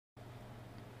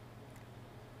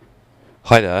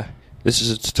Hi there, this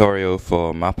is a tutorial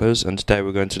for mappers, and today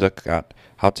we're going to look at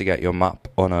how to get your map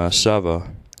on a server.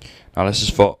 Now this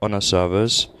is for honor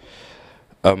servers.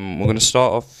 We're going to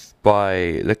start off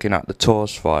by looking at the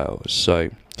TORS file.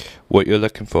 So what you're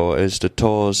looking for is the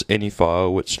TORS ini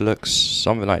file, which looks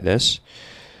something like this.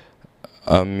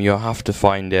 You'll have to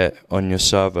find it on your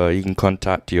server. You can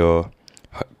contact your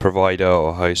provider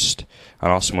or host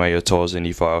and ask them where your TORS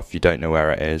ini file if you don't know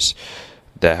where it is.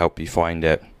 They'll help you find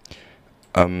it.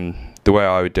 The way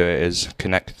I would do it is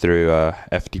connect through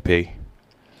FTP,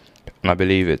 and I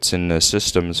believe it's in the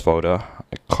systems folder.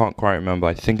 I can't quite remember,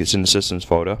 I think it's in the systems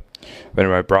folder. But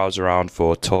anyway, browse around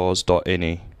for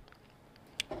tors.ini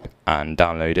and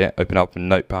download it, open up a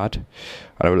notepad, and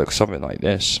it will look something like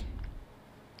this.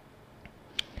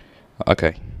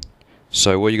 Okay,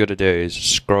 so what you got to do is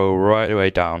scroll right the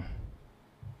way down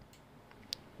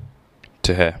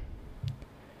to here.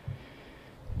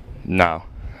 Now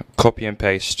copy and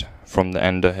paste from the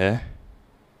ender here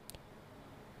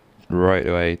right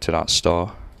away to that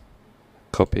star.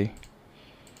 Copy,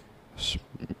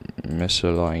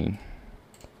 misalign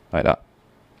like that.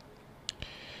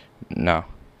 Now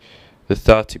the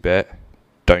 30-bit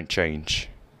don't change.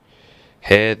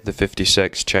 Here the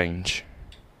 56 change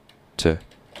to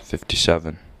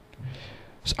 57.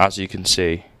 So as you can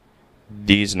see,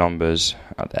 these numbers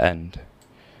at the end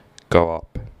go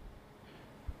up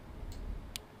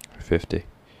 50.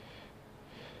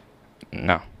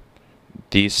 Now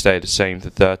these stay the same for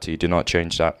 30, do not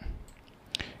change that.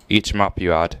 Each map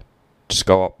you add, just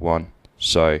go up one,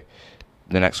 so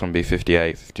the next one will be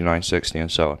 58, 59, 60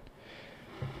 and so on.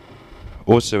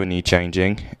 Also need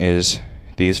changing is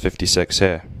these 56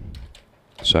 here,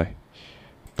 so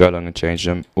go along and change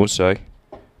them. Also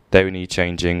they will need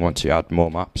changing once you add more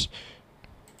maps,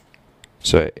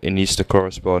 so it needs to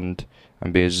correspond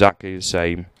and be exactly the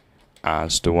same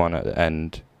as the one at the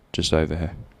end just over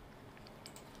here.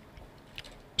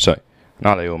 So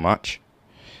now they all match.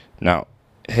 Now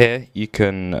here you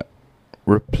can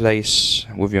replace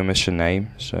with your mission name,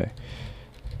 so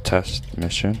test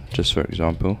mission just for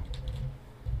example.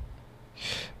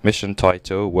 Mission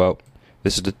title, well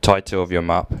this is the title of your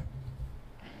map,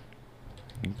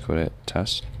 you call it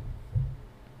test,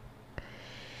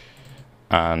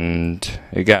 and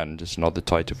again just another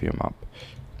title for your map.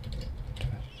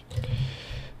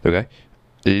 Okay,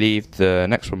 leave the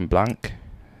next one blank,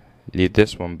 leave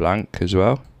this one blank as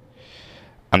well,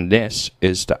 and this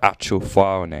is the actual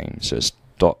file name, so it's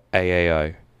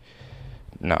 .aao.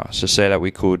 Now, so say that we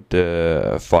called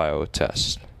the file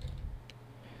test,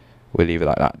 we'll leave it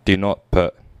like that. Do not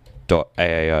put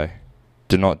 .aao,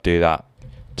 do not do that,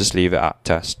 just leave it at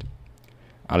test,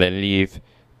 and then leave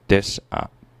this at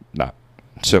that.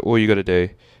 So all you got to do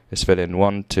is fill in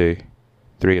 1, 2,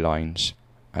 3 lines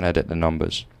and edit the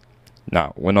numbers.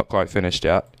 Now we're not quite finished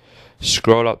yet.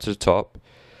 Scroll up to the top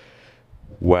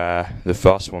where the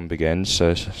first one begins,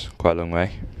 so it's quite a long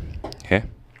way here,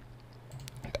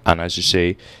 and as you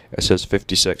see it says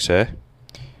 56 here,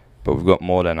 but we've got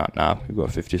more than that now. We've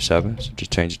got 57, so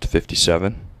just change it to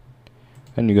 57.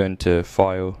 Then you go into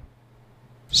file,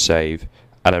 save,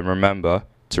 and then remember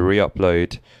to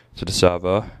re-upload to the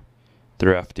server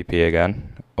through FTP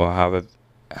again, or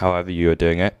however you are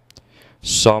doing it.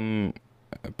 Some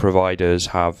providers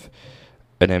have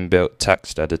an inbuilt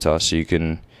text editor, so you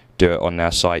can do it on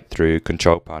their site through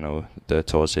control panel, the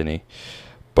TORS ini.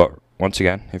 But once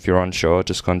again, if you're unsure,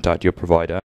 just contact your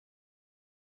provider.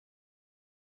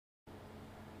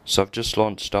 So I've just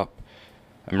launched up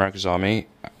America's Army,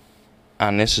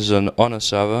 and this is an honor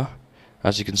server.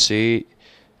 As you can see,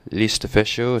 least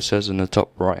official, it says in the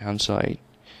top right hand side.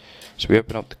 So we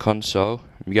open up the console,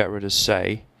 we get rid of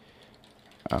say.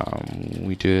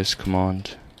 We do this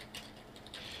command,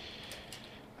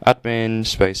 admin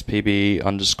space pb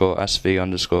underscore sv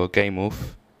underscore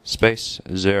gamewolf space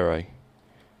 0.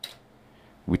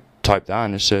 We type that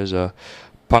and it says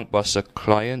Punkbuster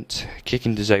client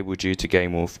kicking disabled due to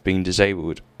gamewolf being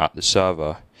disabled at the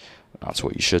server. That's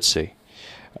what you should see,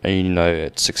 and you know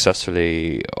it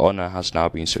successfully. Honor has now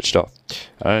been switched off,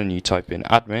 and then you type in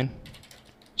admin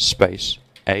space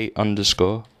a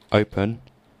underscore open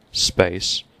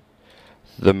space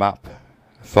the map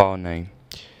file name,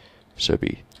 so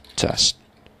be test,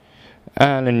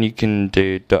 and then you can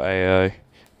do .ao,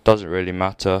 doesn't really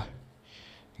matter,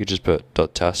 you just put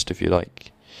 .test if you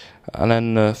like, and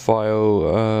then the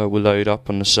file will load up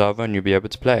on the server and you'll be able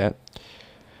to play it.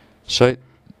 So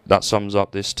that sums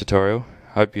up this tutorial.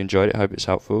 Hope you enjoyed it, hope it's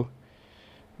helpful,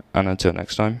 and until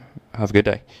next time, have a good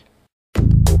day.